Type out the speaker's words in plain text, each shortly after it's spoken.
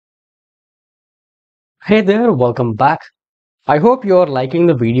Hey there, welcome back. I hope you're liking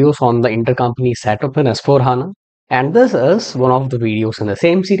the videos on the intercompany setup in S4HANA, and this is one of the videos in the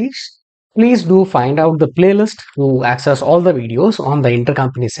same series. Please do find out the playlist to access all the videos on the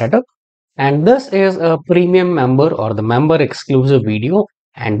intercompany setup. And this is a premium member or the member exclusive video,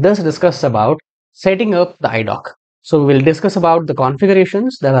 and this discusses about setting up the IDoc. So we'll discuss about the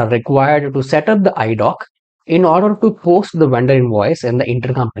configurations that are required to set up the IDoc in order to post the vendor invoice in the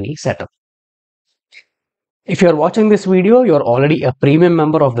intercompany setup. If you're watching this video, you're already a premium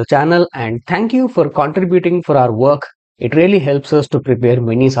member of the channel, and thank you for contributing for our work. It really helps us to prepare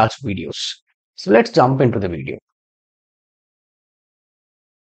many such videos. So let's jump into the video.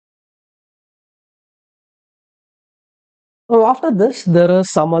 Now after this, there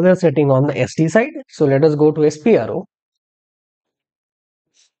is some other setting on the SD side. So let us go to SPRO.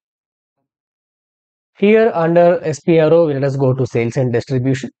 Here under SPRO, let us go to sales and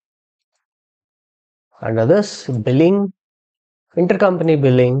distribution. Under this, billing, intercompany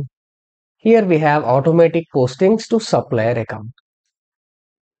billing. Here we have automatic postings to supplier account.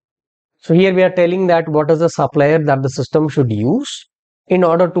 So here we are telling that what is the supplier that the system should use in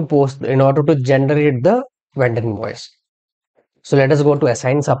order to generate the vendor invoice. So let us go to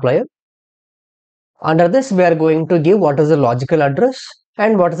assign supplier. Under this, we are going to give what is the logical address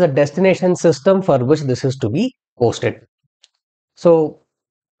and what is the destination system for which this is to be posted. So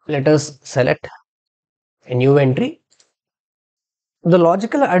let us select a new entry. The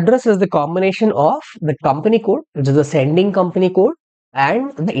logical address is the combination of the company code, which is the sending company code, and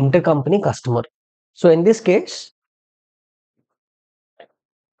the intercompany customer. So in this case,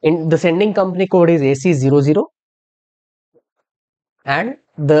 in the sending company code is AC00 and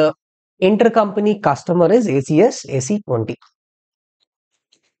the intercompany customer is ACS AC20.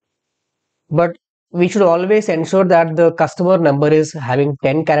 But we should always ensure that the customer number is having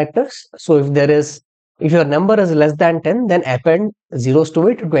 10 characters. So if your number is less than 10, then append zeros to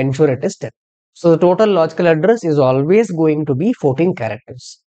it to ensure it is 10. So the total logical address is always going to be 14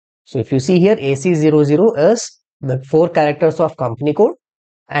 characters. So if you see here, AC00 is the 4 characters of company code,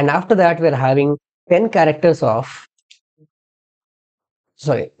 and after that we are having 10 characters of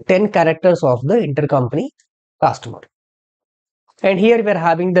 10 characters of the intercompany customer. And here we are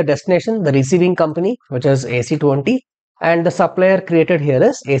having the destination, the receiving company, which is AC20, and the supplier created here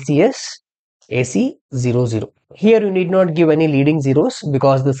is ACS AC00. Here you need not give any leading zeros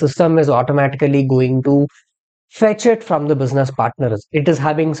because the system is automatically going to fetch it from the business partners. It is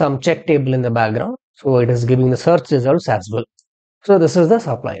having some check table in the background, so it is giving the search results as well. So this is the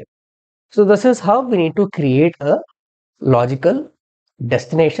supplier. So this is how we need to create a logical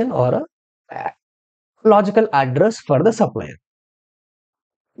destination or a logical address for the supplier.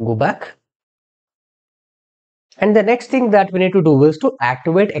 Go back. And the next thing that we need to do is to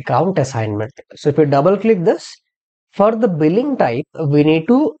activate account assignment. So if we double click this, for the billing type, we need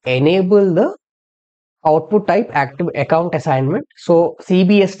to enable the output type active account assignment. So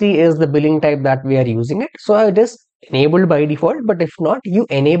CBST is the billing type that we are using it. So it is enabled by default, but if not, you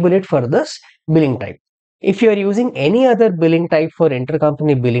enable it for this billing type. If you are using any other billing type for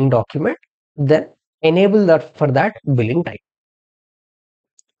intercompany billing document, then enable that for that billing type.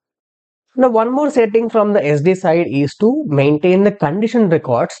 Now, one more setting from the SD side is to maintain the condition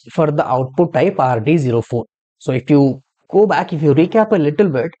records for the output type RD04. So if you go back, if you recap a little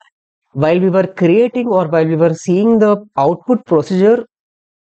bit, while we were creating or while we were seeing the output procedure,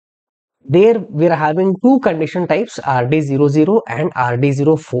 there we are having two condition types RD00 and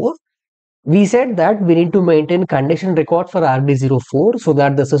RD04. We said that we need to maintain condition record for RD04 so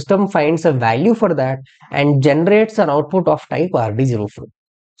that the system finds a value for that and generates an output of type RD04.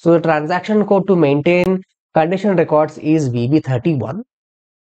 So the transaction code to maintain condition records is VB31.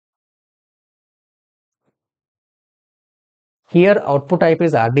 Here output type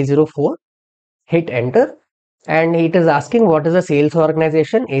is RD04. Hit enter and it is asking what is the sales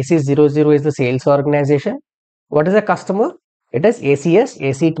organization. AC00 is the sales organization. What is the customer? It is ACS.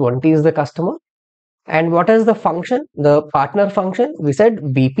 AC20 is the customer. And what is the function? The partner function, we said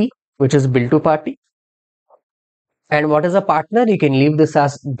BP, which is bill to party. And what is a partner? You can leave this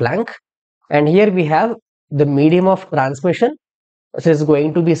as blank. And here we have the medium of transmission, which is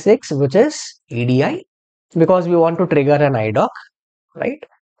going to be 6, which is EDI, because we want to trigger an IDoc, right?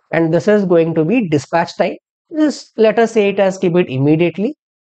 And this is going to be dispatch time. Just let us say it as keep it immediately.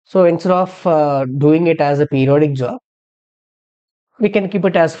 So instead of doing it as a periodic job, we can keep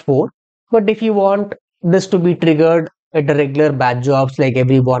it as 4. But if you want this to be triggered at the regular batch jobs like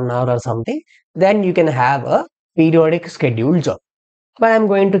every 1 hour or something, then you can have a periodic scheduled job. But I'm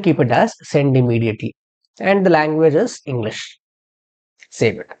going to keep it as send immediately. And the language is English.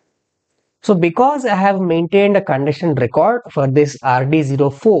 Save it. So because I have maintained a condition record for this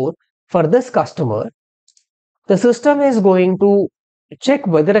RD04 for this customer, the system is going to check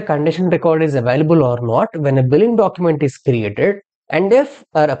whether a condition record is available or not when a billing document is created, and if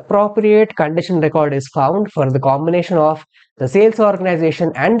an appropriate condition record is found for the combination of the sales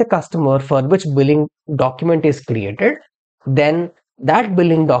organization and the customer for which billing document is created, then that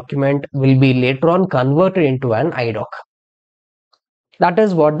billing document will be later on converted into an IDoc. That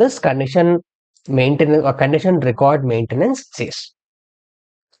is what this condition maintenance or condition record maintenance says.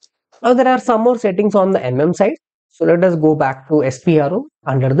 Now there are some more settings on the side. So let us go back to SPRO.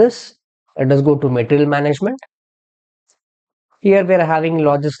 Under this, let us go to material management. Here we are having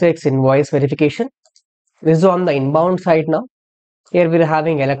logistics invoice verification. This is on the inbound side now. Here we are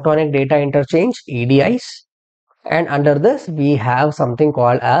having electronic data interchange, EDIs. And under this, we have something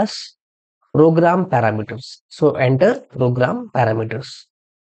called as program parameters. So enter program parameters.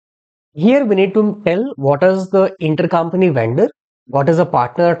 Here we need to tell what is the intercompany vendor, what is the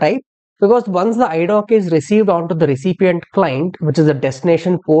partner type, because once the IDoc is received onto the recipient client, which is the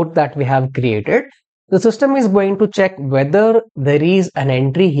destination port that we have created, the system is going to check whether there is an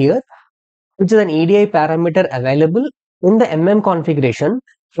entry here, which is an EDI parameter available in the configuration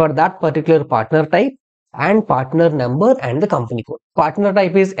for that particular partner type and partner number and the company code. Partner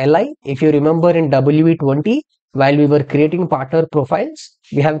type is LI. If you remember in WE20, while we were creating partner profiles,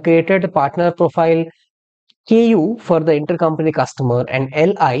 we have created a partner profile KU for the intercompany customer and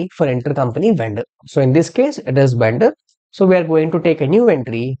LI for intercompany vendor. So in this case, it is vendor. So we are going to take a new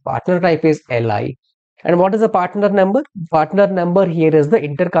entry. Partner type is LI. And what is the partner number? Partner number here is the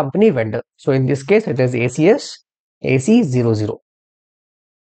intercompany vendor. So in this case, it is ACS AC00.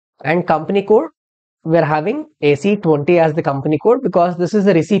 And company code, we are having AC20 as the company code because this is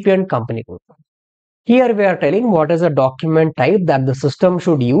the recipient company code. Here we are telling what is the document type that the system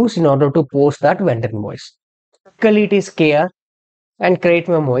should use in order to post that vendor invoice. Typically it is KR and credit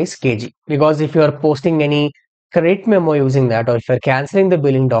memo is KG, because if you are posting any credit memo using that, or if you are cancelling the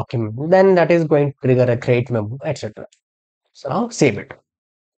billing document, then that is going to trigger a credit memo, etc. So now save it.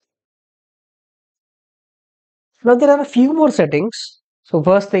 Now there are a few more settings. So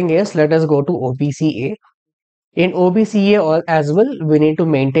first thing is, let us go to OBCA. In OBCA as well, we need to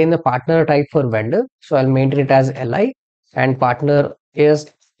maintain the partner type for vendor. So I'll maintain it as LI, and partner is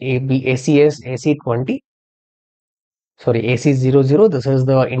ACS AC20. Sorry, AC00. This is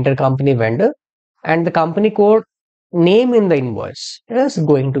the intercompany vendor, and the company code name in the invoice is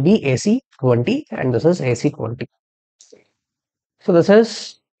going to be AC20, and this is AC20. So this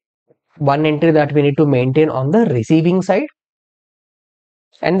is one entry that we need to maintain on the receiving side.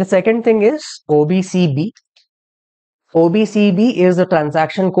 And the second thing is OBCB. OBCB is the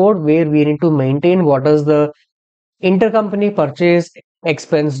transaction code where we need to maintain what is the intercompany purchase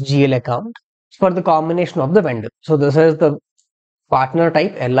expense GL account for the combination of the vendor. So this is the partner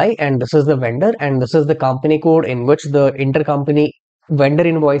type LI, and this is the vendor, and this is the company code in which the intercompany vendor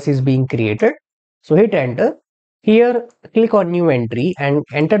invoice is being created. So hit enter. Here click on new entry and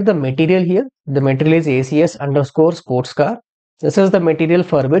enter the material here. The material is ACS underscore sports car. This is the material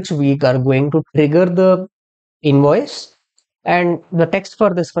for which we are going to trigger the invoice, and the text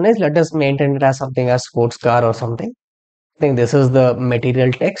for this one is, let us maintain it as something as sports car or something. I think this is the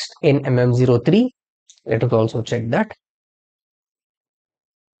material text in MM03. Let us also check that.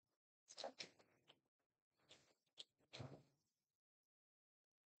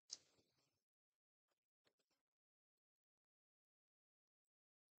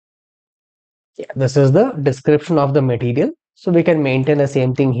 Yeah, this is the description of the material. So we can maintain the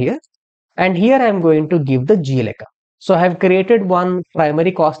same thing here. And here I am going to give the GL account. So I have created one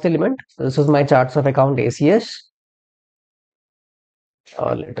primary cost element. So this is my charts of account ACS.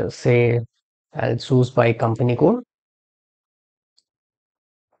 Or let us say I'll choose by company code.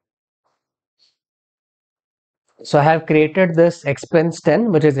 So I have created this expense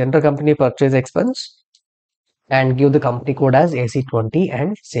 10, which is intercompany purchase expense, and give the company code as AC20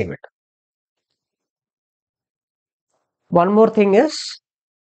 and save it. One more thing is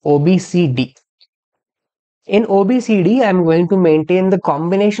OBCD. In OBCD, I am going to maintain the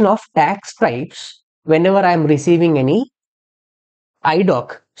combination of tax types whenever I am receiving any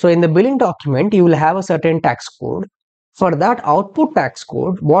IDoc. So in the billing document, you will have a certain tax code. For that output tax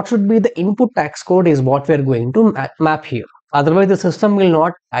code, what should be the input tax code is what we are going to map here. Otherwise, the system will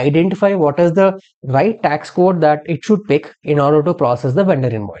not identify what is the right tax code that it should pick in order to process the vendor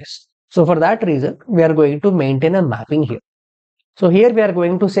invoice. So for that reason, we are going to maintain a mapping here. So here we are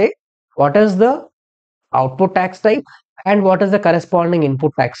going to say what is the output tax type and what is the corresponding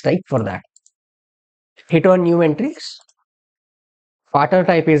input tax type for that. Hit on new entries. Partner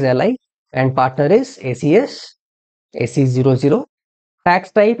type is LI. and partner is ACS, AC00.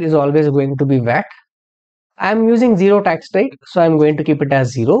 Tax type is always going to be VAT. I'm using zero tax type, so I'm going to keep it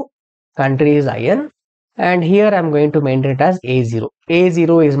as 0. Country is IN, and here I'm going to maintain it as A0.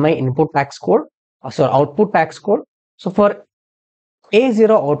 A0 is my input tax code, output tax code. So for A0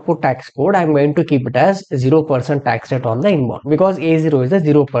 output tax code, I'm going to keep it as 0% tax rate on the inbound, because A0 is the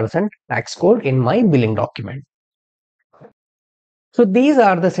 0% tax code in my billing document. So these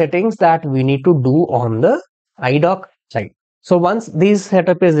are the settings that we need to do on the IDoc side. So once this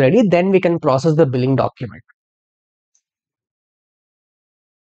setup is ready, then we can process the billing document.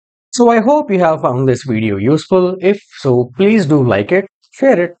 So I hope you have found this video useful. If so, please do like it,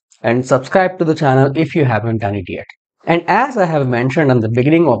 share it, and subscribe to the channel if you haven't done it yet. And as I have mentioned in the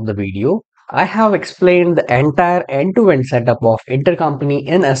beginning of the video, I have explained the entire end-to-end setup of Intercompany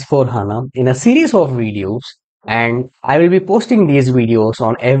in S4HANA in a series of videos, and I will be posting these videos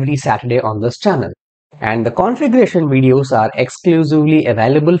on every Saturday on this channel. And the configuration videos are exclusively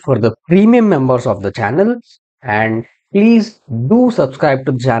available for the premium members of the channel. And please do subscribe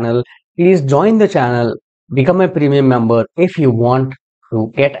to the channel. Please join the channel, become a premium member if you want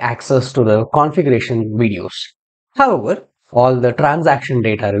to get access to the configuration videos. However, all the transaction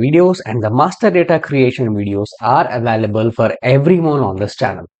data videos and the master data creation videos are available for everyone on this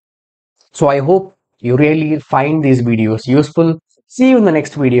channel. So I hope you really find these videos useful. See you in the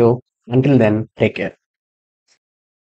next video. Until then, take care.